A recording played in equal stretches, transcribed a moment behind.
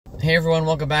Hey everyone,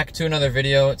 welcome back to another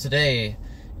video. Today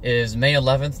is May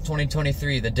 11th,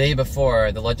 2023, the day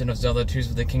before The Legend of Zelda Tears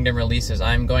of the Kingdom releases.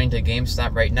 I'm going to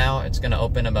GameStop right now. It's going to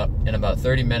open in about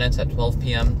 30 minutes at 12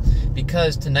 p.m.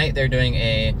 because tonight they're doing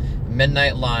a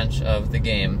midnight launch of the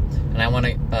game, and I want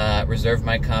to reserve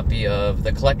my copy of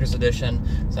the Collector's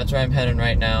Edition, so that's where I'm heading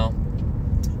right now.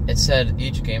 It said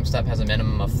each GameStop has a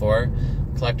minimum of 4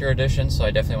 Collector Editions, so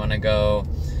I definitely want to go.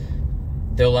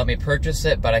 They'll let me purchase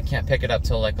it, but I can't pick it up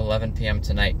till like 11 p.m.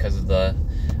 tonight because of the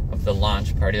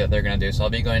launch party that they're going to do. So I'll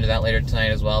be going to that later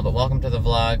tonight as well. But welcome to the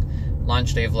vlog,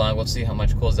 launch day vlog. We'll see how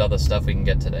much cool Zelda stuff we can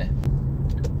get today.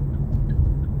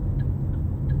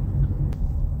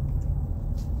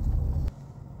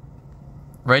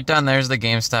 Right down there's the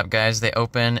GameStop, guys. They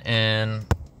open in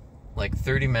like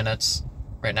 30 minutes.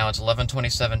 Right now it's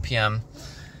 11:27 p.m.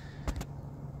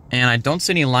 And I don't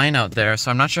see any line out there,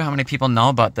 so I'm not sure how many people know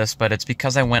about this, but it's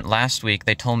because I went last week.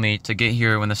 They told me to get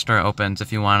here when the store opens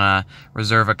if you want to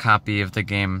reserve a copy of the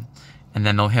game, and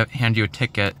then they'll hand you a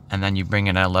ticket, and then you bring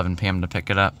it at 11 p.m. to pick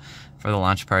it up for the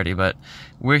launch party. But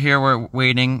we're here, we're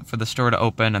waiting for the store to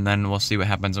open, and then we'll see what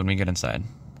happens when we get inside.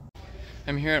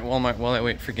 I'm here at Walmart while I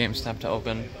wait for GameStop to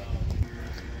open.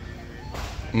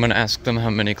 I'm gonna ask them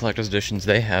how many collector's editions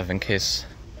they have in case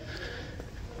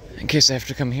I have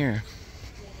to come here.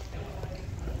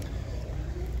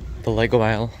 The Lego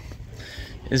aisle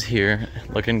is here,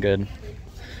 looking good.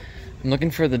 I'm looking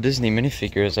for the Disney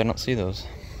minifigures. I don't see those.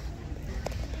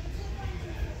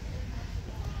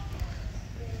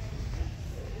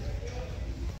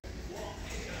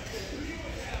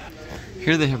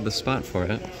 Here they have the spot for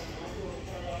it.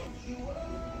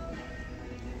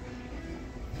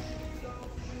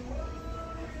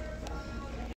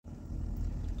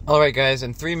 Alright guys,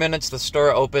 in 3 minutes the store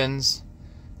opens.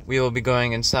 We will be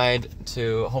going inside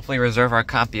to hopefully reserve our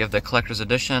copy of the Collector's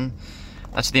Edition.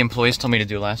 That's what the employees told me to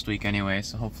do last week anyway,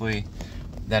 so hopefully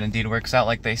that indeed works out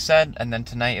like they said. And then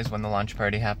tonight is when the launch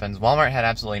party happens. Walmart had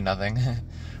absolutely nothing.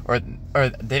 or they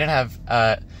didn't have,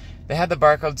 they had the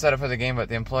barcode set up for the game, but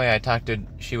the employee I talked to,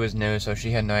 she was new, so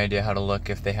she had no idea how to look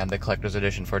if they had the Collector's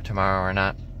Edition for tomorrow or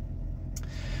not.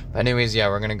 But anyways, yeah,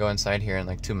 we're gonna go inside here in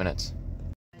like 2 minutes.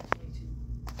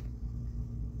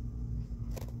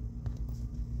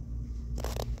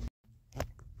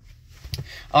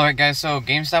 Alright guys, so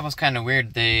GameStop was kind of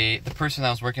weird. The person that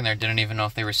was working there didn't even know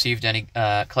if they received any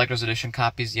Collector's Edition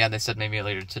copies. Yeah, they said maybe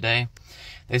later today.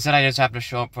 They said I just have to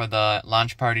show up for the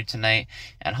launch party tonight,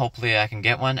 and hopefully I can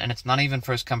get one. And it's not even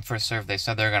first come, first serve. They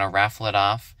said they're going to raffle it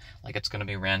off, like it's going to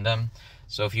be random.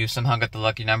 So if you somehow get the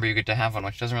lucky number, you get to have one,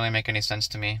 which doesn't really make any sense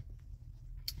to me.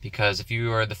 Because if you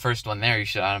are the first one there, you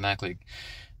should automatically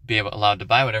be allowed to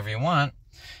buy whatever you want.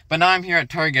 But now I'm here at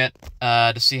Target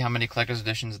to see how many collector's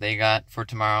editions they got for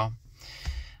tomorrow,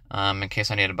 in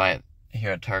case I need to buy it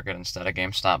here at Target instead of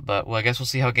GameStop. But, well, I guess we'll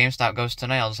see how GameStop goes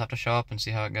tonight. I'll just have to show up and see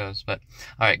how it goes. But,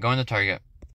 alright, going to Target.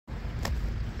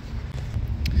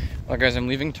 Well, guys, I'm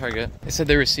leaving Target. They said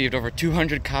they received over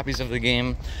 200 copies of the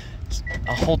game,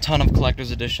 a whole ton of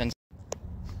collector's editions.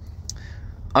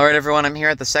 Alright, everyone, I'm here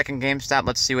at the second GameStop.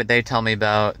 Let's see what they tell me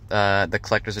about the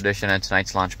collector's edition and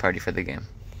tonight's launch party for the game.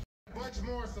 Much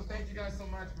more, so thank you guys so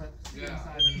much, man. Yeah.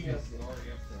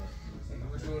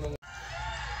 We're doing the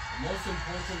most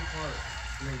important part,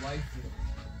 your life.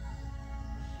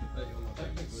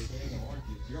 Technically,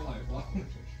 your life.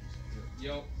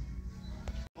 Yo.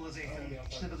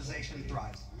 Civilization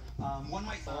thrives. One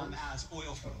might as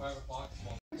oil for 5 o'clock.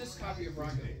 Just copy of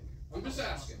Rocket. I'm just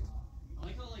asking. I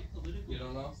like how, like, political. You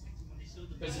don't know? When they showed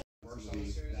the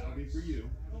That'll be for you.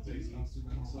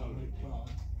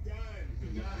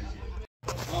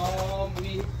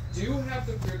 We do have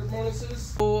the creator bonuses.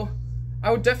 So I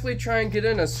would definitely try and get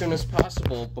in as soon as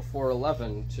possible before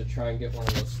 11 to try and get one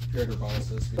of those creator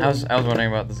bonuses. I was wondering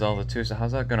about the Zelda too, so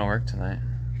how's that going to work tonight?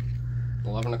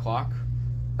 11 o'clock.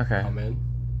 Okay. Come in.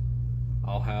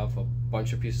 I'll have a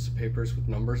bunch of pieces of papers with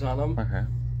numbers on them. Okay.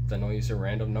 Then I'll use a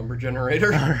random number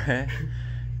generator. Alright.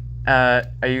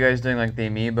 Are you guys doing like the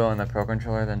amiibo and the Pro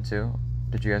Controller then too?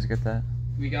 Did you guys get that?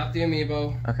 We got the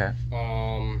amiibo. Okay.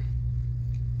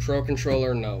 Pro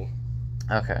Controller, no.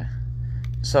 Okay.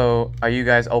 So, are you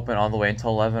guys open all the way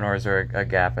until 11, or is there a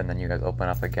gap and then you guys open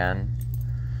up again?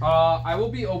 I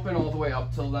will be open all the way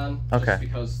up till then. Okay. Just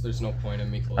because there's no point in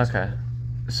me closing. Okay.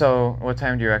 So, what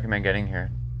time do you recommend getting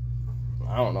here?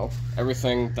 I don't know.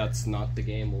 Everything that's not the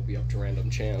game will be up to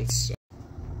random chance. So.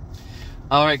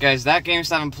 Alright guys, that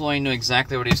GameStop employee knew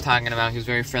exactly what he was talking about. He was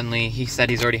very friendly. He said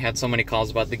he's already had so many calls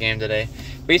about the game today.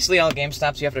 Basically, all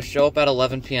GameStops, you have to show up at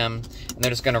 11 p.m. and they're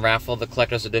just going to raffle the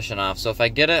Collector's Edition off. So if I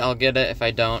get it, I'll get it. If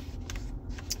I don't,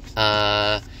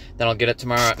 then I'll get it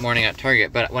tomorrow morning at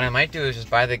Target. But what I might do is just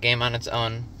buy the game on its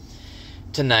own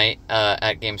tonight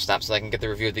at GameStop so I can get the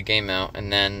review of the game out,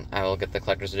 and then I will get the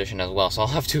collector's edition as well. So I'll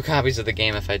have 2 copies of the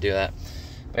game if I do that.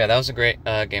 But yeah, that was a great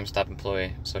GameStop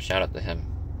employee, so shout out to him.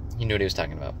 He knew what he was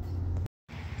talking about.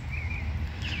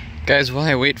 Guys, while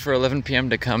I wait for 11 p.m.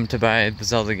 to come to buy the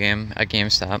Zelda game at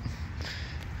GameStop,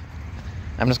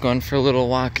 I'm just going for a little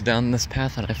walk down this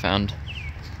path that I found.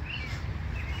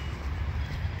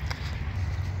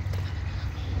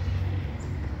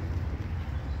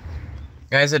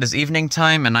 Guys, it is evening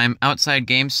time and I'm outside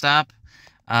GameStop.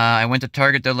 I went to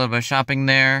Target, did a little bit of shopping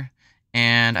there,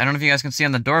 and I don't know if you guys can see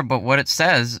on the door, but what it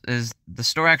says is the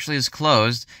store actually is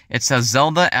closed. It says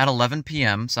Zelda at 11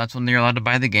 p.m., so that's when you're allowed to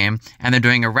buy the game, and they're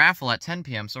doing a raffle at 10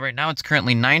 p.m. So right now it's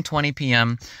currently 9:20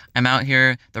 p.m. I'm out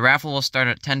here. The raffle will start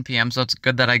at 10 p.m., so it's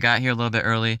good that I got here a little bit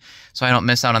early so I don't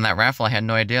miss out on that raffle. I had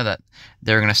no idea that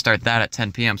they were going to start that at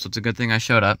 10 p.m., so it's a good thing I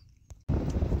showed up.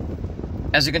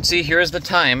 As you can see, here is the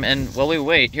time, and while we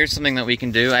wait, here's something that we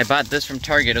can do. I bought this from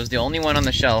Target. It was the only one on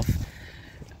the shelf.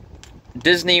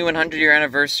 Disney 100-year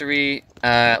anniversary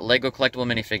Lego collectible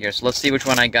minifigure. So let's see which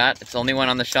one I got. It's the only one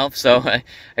on the shelf, so I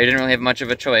didn't really have much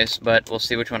of a choice, but we'll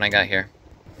see which one I got here.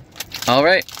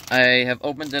 Alright, I have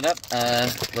opened it up.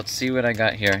 Let's see what I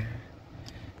got here.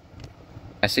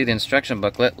 I see the instruction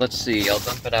booklet. Let's see. I'll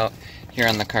dump it out here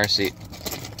on the car seat.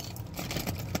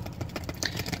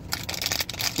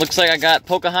 Looks like I got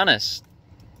Pocahontas.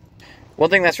 One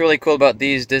thing that's really cool about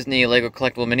these Disney Lego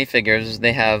collectible minifigures is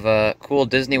they have a cool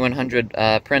Disney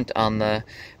 100 print on the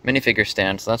minifigure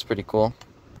stand, so that's pretty cool.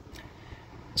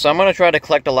 So I'm going to try to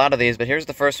collect a lot of these, but here's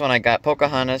the first one I got,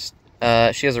 Pocahontas.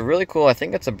 She has a really cool, I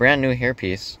think it's a brand new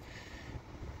hairpiece.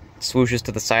 Swooshes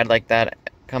to the side like that.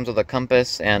 Comes with a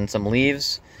compass and some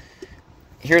leaves.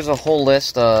 Here's a whole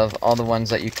list of all the ones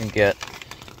that you can get.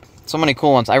 So many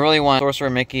cool ones. I really want Sorcerer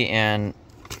Mickey and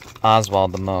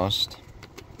Oswald the most.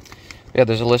 Yeah,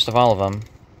 there's a list of all of them.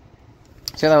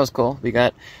 So that was cool. We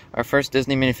got our first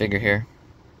Disney minifigure here.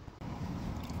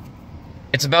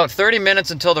 It's about 30 minutes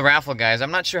until the raffle, guys.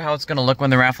 I'm not sure how it's going to look when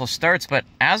the raffle starts, but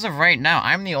as of right now,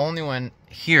 I'm the only one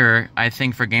here, I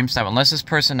think, for GameStop. Unless this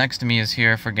person next to me is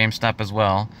here for GameStop as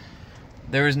well.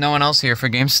 There is no one else here for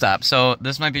GameStop. So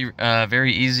this might be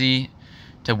very easy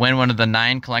to win one of the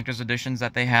 9 collector's editions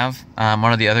that they have.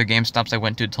 One of the other GameStops I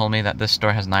went to told me that this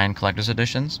store has 9 collector's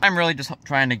editions. I'm really just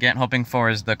trying to get, hoping for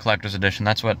is the collector's edition.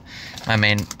 That's what my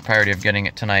main priority of getting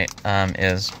it tonight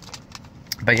is.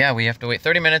 But yeah, we have to wait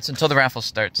 30 minutes until the raffle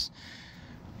starts.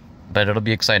 But it'll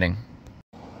be exciting.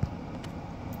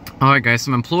 Alright guys,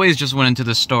 some employees just went into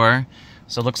the store.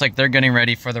 So it looks like they're getting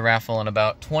ready for the raffle in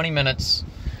about 20 minutes.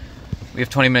 We have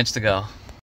 20 minutes to go.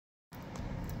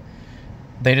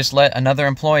 They just let another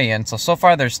employee in. So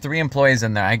far there's 3 employees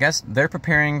in there. I guess they're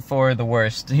preparing for the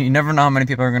worst. You never know how many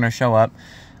people are going to show up.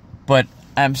 But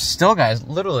I'm still, guys,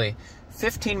 literally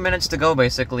 15 minutes to go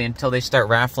basically until they start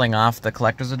raffling off the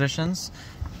collector's editions.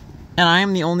 And I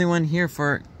am the only one here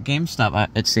for GameStop,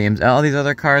 it seems. All these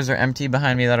other cars are empty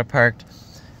behind me that are parked.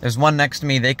 There's one next to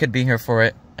me. They could be here for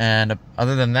it. And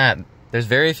other than that, there's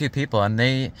very few people. And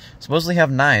they supposedly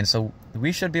have 9. So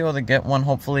we should be able to get one,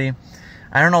 hopefully.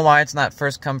 I don't know why it's not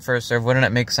first come, first serve. Wouldn't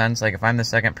it make sense? Like, if I'm the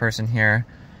second person here,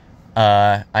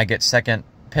 I get second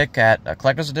pick at a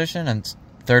collector's edition, and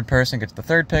third person gets the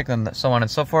third pick, and so on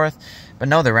and so forth. But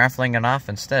no, they're raffling it off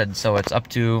instead. So it's up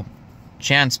to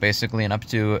chance, basically, and up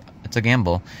to, it's a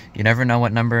gamble. You never know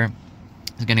what number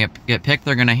is going to get picked.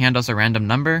 They're going to hand us a random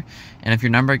number, and if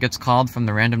your number gets called from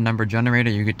the random number generator,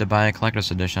 you get to buy a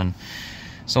collector's edition.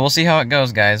 So we'll see how it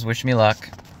goes, guys. Wish me luck.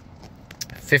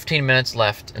 15 minutes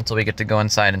left until we get to go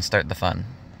inside and start the fun.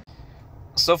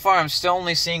 So far, I'm still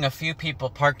only seeing a few people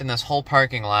parked in this whole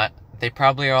parking lot. They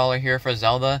probably all are here for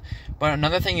Zelda. But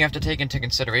another thing you have to take into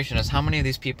consideration is how many of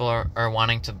these people are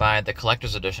wanting to buy the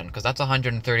collector's edition, because that's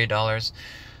 $130.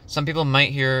 Some people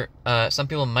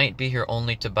might be here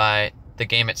only to buy the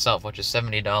game itself, which is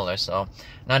 $70. So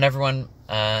not everyone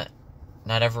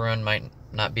might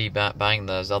not be buying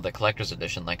the Zelda collector's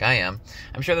edition like I am.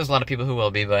 I'm sure there's a lot of people who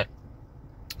will be, but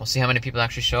we'll see how many people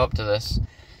actually show up to this.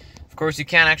 Of course, you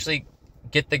can't actually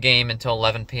get the game until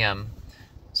 11 p.m.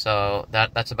 So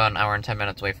that's about an hour and 10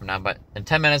 minutes away from now. But in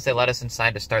 10 minutes, they let us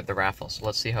inside to start the raffle. So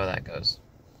let's see how that goes.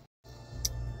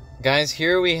 Guys,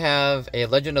 here we have a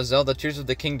Legend of Zelda Tears of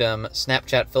the Kingdom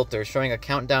Snapchat filter showing a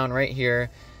countdown right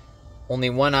here. Only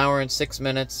 1 hour and 6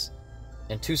 minutes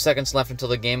and 2 seconds left until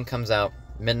the game comes out.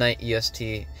 Midnight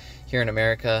EST here in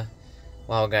America.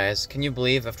 Wow, guys, can you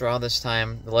believe after all this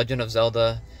time, The Legend of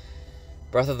Zelda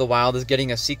Breath of the Wild is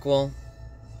getting a sequel?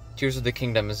 Tears of the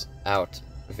Kingdom is out.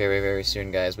 very, very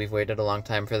soon, guys. We've waited a long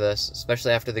time for this,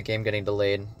 especially after the game getting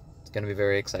delayed. It's going to be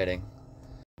very exciting.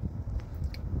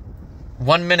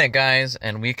 1 minute, guys,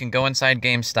 and we can go inside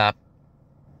GameStop.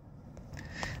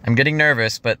 I'm getting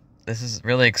nervous, but this is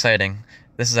really exciting.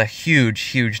 This is a huge,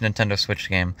 huge Nintendo Switch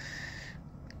game.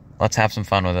 Let's have some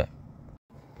fun with it.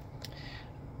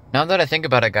 Now that I think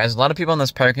about it, guys, a lot of people in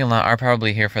this parking lot are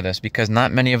probably here for this because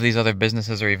not many of these other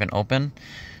businesses are even open.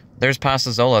 There's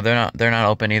Pasta Zola. They're not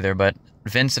open either, but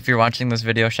Vince, if you're watching this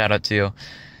video, shout out to you.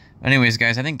 Anyways,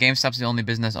 guys, I think GameStop's the only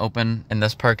business open in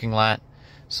this parking lot.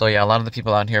 So yeah, a lot of the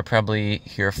people out here are probably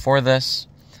here for this.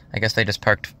 I guess they just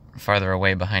parked farther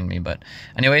away behind me, but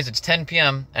anyways, it's 10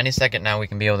 p.m. Any second now we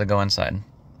can be able to go inside.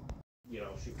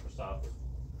 Shoot for stop.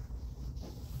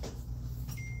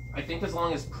 I think as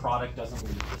long as product doesn't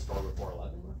leave the store before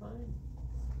 11, we're fine.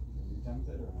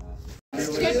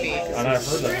 And I've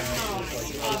heard that.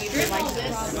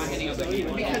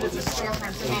 Because it's a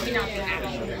storefront, so maybe not the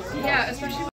actual. Yeah,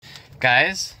 especially.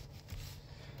 Guys,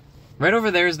 right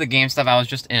over there is the GameStop I was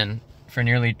just in for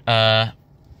nearly an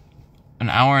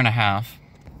hour and a half.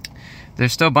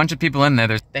 There's still a bunch of people in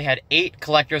there. They had 8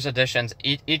 collector's editions.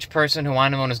 Each person who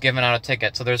wanted one was given out a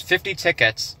ticket. So there's 50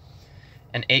 tickets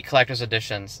and 8 collector's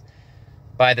editions.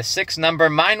 By the 6th number,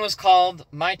 mine was called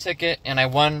my ticket, and I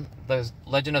won the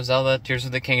Legend of Zelda Tears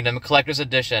of the Kingdom collector's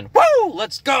edition. Woo!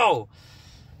 Let's go!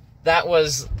 That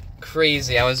was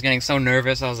crazy. I was getting so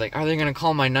nervous. I was like, are they going to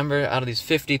call my number out of these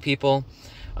 50 people?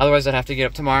 Otherwise, I'd have to get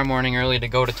up tomorrow morning early to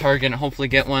go to Target and hopefully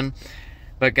get one.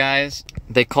 But guys,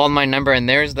 they called my number, and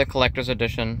there's the collector's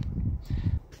edition.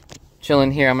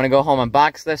 Chilling here. I'm going to go home,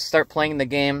 unbox this, start playing the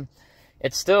game.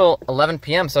 It's still 11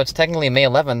 p.m., so it's technically May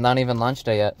 11th, not even launch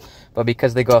day yet. But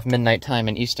because they go off midnight time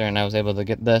in Eastern, I was able to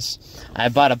get this. I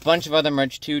bought a bunch of other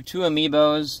merch too, 2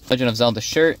 amiibos, Legend of Zelda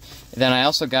shirt. Then I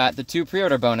also got the 2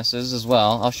 pre-order bonuses as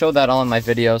well. I'll show that all in my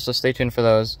video, so stay tuned for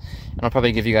those. And I'll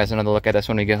probably give you guys another look at this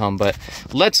when we get home. But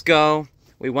let's go.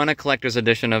 We won a collector's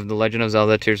edition of The Legend of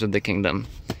Zelda Tears of the Kingdom.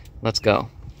 Let's go.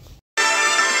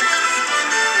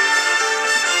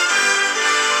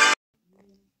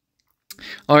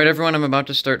 Alright everyone, I'm about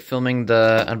to start filming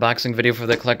the unboxing video for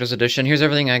the collector's edition. Here's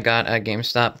everything I got at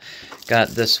GameStop. Got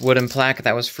this wooden plaque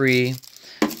that was free.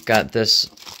 Got this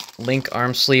Link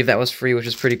arm sleeve that was free, which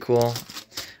is pretty cool.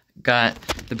 Got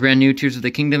the brand new Tears of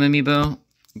the Kingdom amiibo.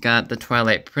 Got the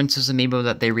Twilight Princess amiibo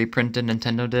that they reprinted,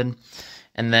 Nintendo did.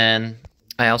 And then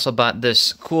I also bought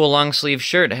this cool long sleeve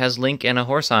shirt. It has Link and a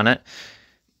horse on it,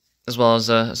 as well as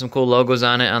some cool logos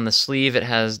on it. On the sleeve, it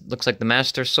looks like the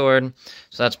Master Sword,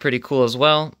 so that's pretty cool as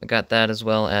well. I got that as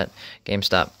well at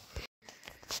GameStop.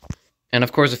 And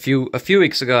of course, a few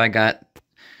weeks ago, I got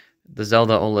the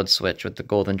Zelda OLED Switch with the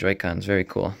golden Joy-Cons. Very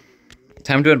cool.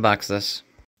 Time to unbox this.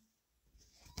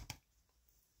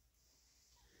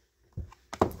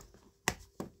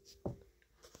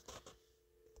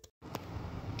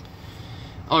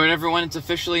 Alright everyone, it's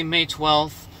officially May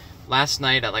 12th. Last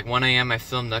night at like 1 a.m. I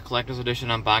filmed the collector's edition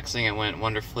unboxing. It went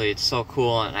wonderfully. It's so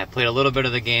cool, and I played a little bit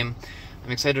of the game.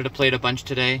 I'm excited to play it a bunch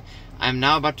today. I'm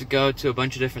now about to go to a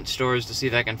bunch of different stores to see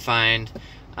if I can find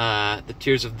the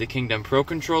Tears of the Kingdom Pro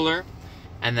Controller,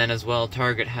 and then as well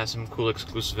Target has some cool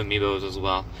exclusive amiibos as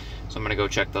well. So I'm going to go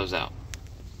check those out.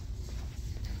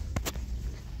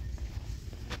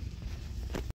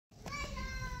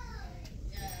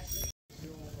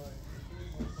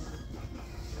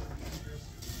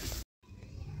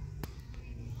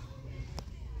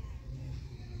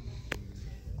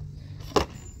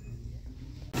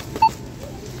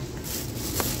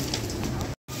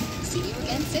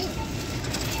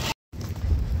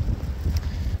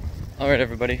 Alright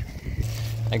everybody,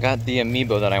 I got the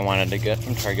amiibo that I wanted to get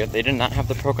from Target. They did not have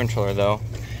the Pro Controller though.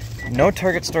 No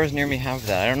Target stores near me have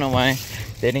that. I don't know why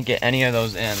they didn't get any of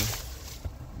those in.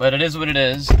 But it is what it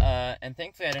is. And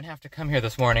thankfully I didn't have to come here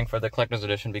this morning for the collector's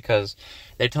edition because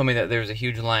they told me that there was a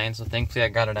huge line, so thankfully I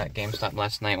got it at GameStop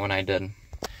last night when I did.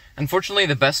 Unfortunately,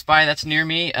 the Best Buy that's near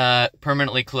me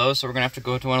permanently closed, so we're going to have to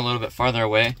go to one a little bit farther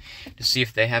away to see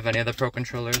if they have any other Pro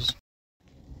Controllers.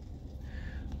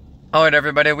 Alright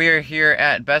everybody, we are here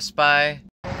at Best Buy.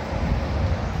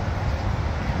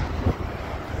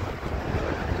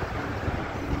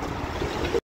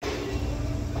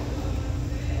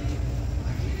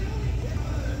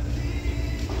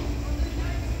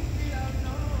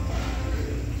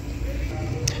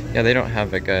 Yeah, they don't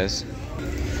have it, guys.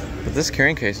 But this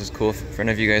carrying case is cool for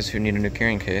any of you guys who need a new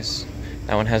carrying case.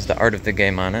 That one has the art of the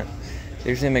game on it.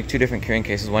 They usually make 2 different carrying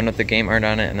cases, one with the game art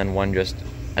on it and then one just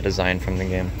a design from the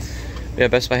game. But yeah,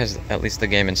 Best Buy has at least the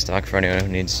game in stock for anyone who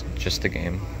needs just the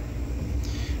game.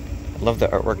 I love the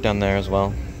artwork down there as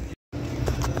well.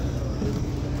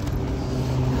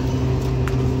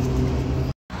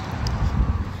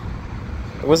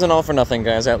 wasn't all for nothing,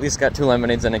 guys. I at least got 2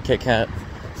 lemonades and a Kit Kat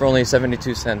for only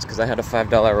 72 cents because I had a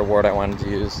 $5 reward I wanted to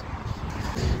use.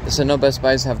 So no Best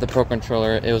Buys have the Pro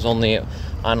Controller. It was only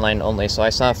online only, so I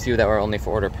saw a few that were only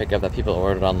for order pickup that people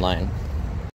ordered online.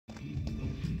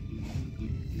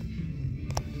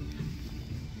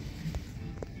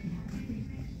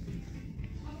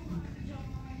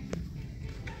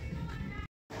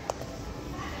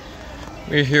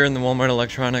 We're here in the Walmart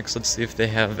Electronics. Let's see if they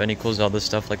have any cool Zelda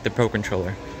stuff like the Pro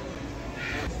Controller.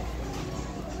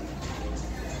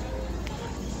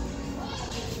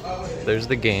 There's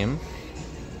the game.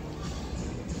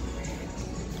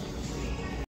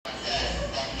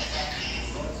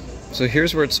 So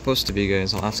here's where it's supposed to be,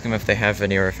 guys. I'll ask them if they have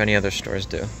any or if any other stores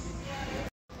do.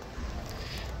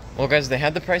 Well, guys, they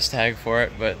had the price tag for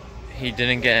it, but he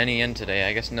didn't get any in today.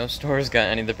 I guess no stores got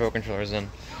any of the Pro Controllers in.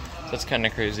 So that's kind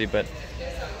of crazy, but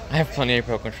I have plenty of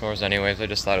Pro Controllers anyways. I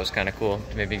just thought it was kind of cool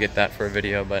to maybe get that for a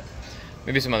video, but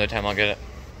maybe some other time I'll get it.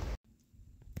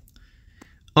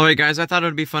 Alright guys, I thought it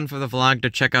would be fun for the vlog to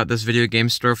check out this video game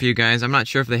store for you guys. I'm not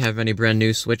sure if they have any brand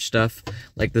new Switch stuff,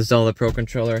 like the Zelda Pro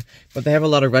Controller, but they have a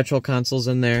lot of retro consoles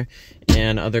in there,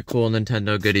 and other cool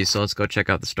Nintendo goodies, so let's go check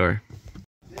out the store.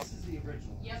 Yep,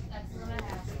 that's what I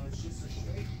have.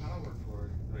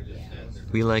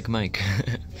 We like Mike.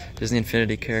 Disney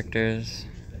Infinity characters.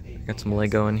 Got some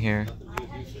Lego in here.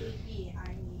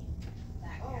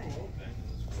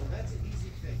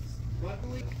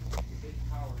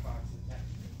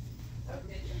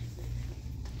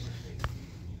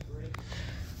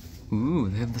 Ooh,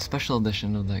 they have the special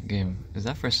edition of that game. Is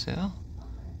that for sale?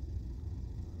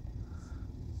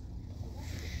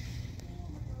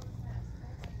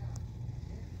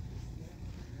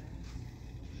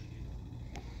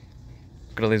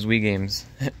 Look at all these Wii games.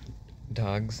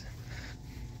 Dogs.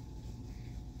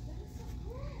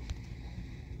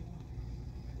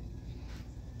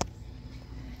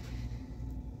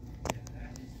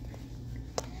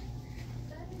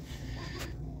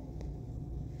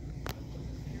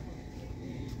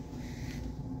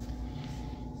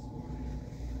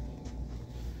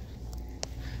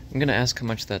 I'm gonna ask how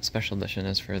much that special edition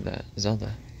is for that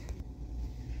Zelda.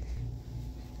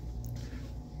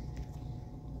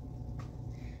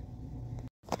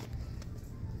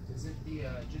 Is it the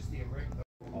just the original?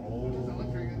 Oh. Does it look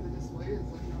very good in the display?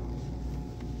 It's like,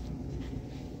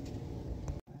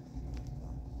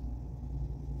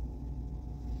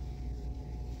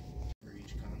 for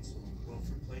each console, well,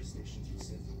 for PlayStation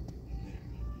specifically.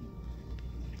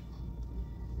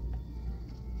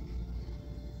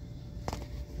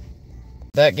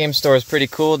 That game store is pretty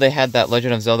cool. They had that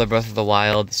Legend of Zelda Breath of the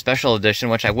Wild special edition,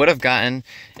 which I would have gotten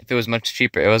if it was much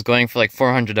cheaper. It was going for like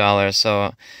 $400,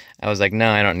 so I was like, no,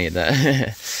 I don't need that.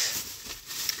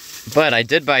 But I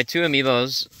did buy 2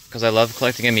 amiibos, because I love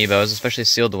collecting amiibos, especially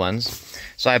sealed ones.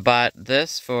 So I bought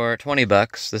this for 20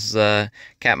 bucks. This is a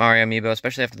Cat Mario amiibo,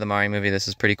 especially after the Mario movie. This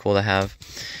is pretty cool to have.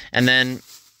 And then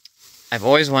I've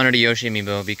always wanted a Yoshi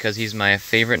amiibo because he's my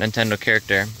favorite Nintendo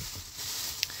character.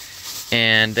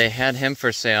 And they had him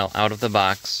for sale out of the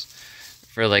box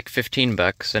for like 15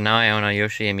 bucks. And now I own a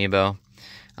Yoshi amiibo.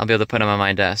 I'll be able to put him on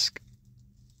my desk.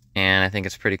 And I think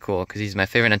it's pretty cool because he's my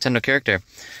favorite Nintendo character.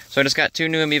 So I just got 2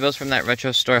 new amiibos from that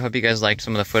retro store. I hope you guys liked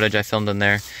some of the footage I filmed in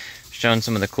there, showing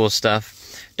some of the cool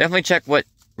stuff. Definitely check what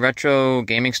retro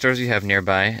gaming stores you have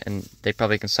nearby, and they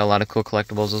probably can sell a lot of cool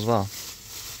collectibles as well.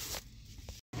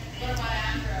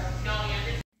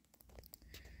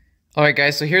 Alright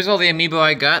guys, so here's all the amiibo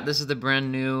I got. This is the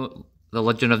brand new The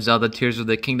Legend of Zelda Tears of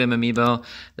the Kingdom amiibo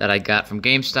that I got from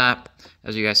GameStop,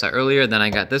 as you guys saw earlier. Then I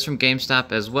got this from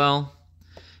GameStop as well.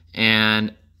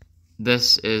 And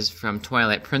this is from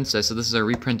Twilight Princess, so this is a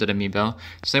reprinted amiibo.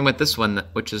 Same with this one,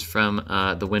 which is from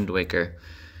The Wind Waker.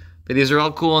 But these are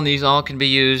all cool, and these all can be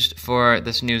used for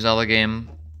this new Zelda game.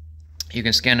 You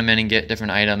can scan them in and get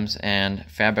different items and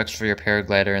fabrics for your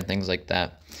paraglider and things like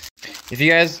that. If you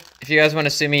guys want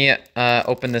to see me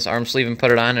open this arm sleeve and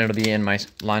put it on, it'll be in my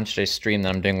launch day stream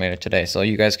that I'm doing later today, so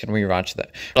you guys can rewatch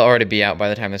that. It'll already be out by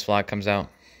the time this vlog comes out.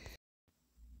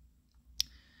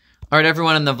 Alright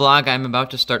everyone, in the vlog I'm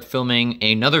about to start filming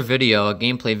another video, a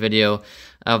gameplay video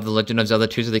of The Legend of Zelda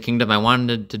Tears of the Kingdom. I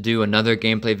wanted to do another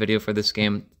gameplay video for this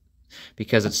game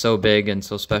because it's so big and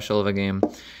so special of a game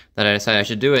that I decided I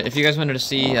should do it. If you guys wanted to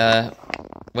see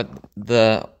what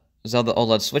the Zelda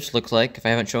OLED Switch looks like, if I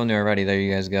haven't shown you already, there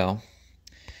you guys go.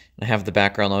 I have the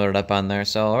background loaded up on there,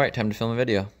 so alright, time to film a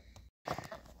video.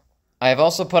 I have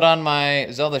also put on my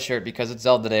Zelda shirt because it's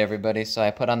Zelda Day, everybody, so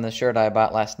I put on the shirt I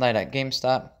bought last night at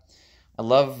GameStop. I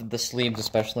love the sleeves,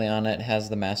 especially on it. It has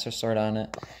the Master Sword on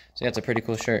it, so yeah, it's a pretty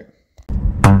cool shirt.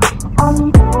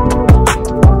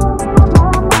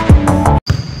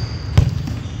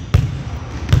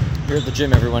 Here at the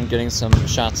gym, everyone, getting some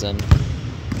shots in.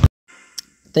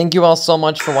 Thank you all so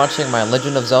much for watching my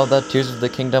Legend of Zelda Tears of the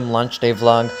Kingdom launch day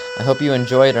vlog. I hope you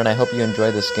enjoyed, and I hope you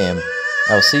enjoy this game.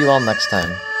 I will see you all next time.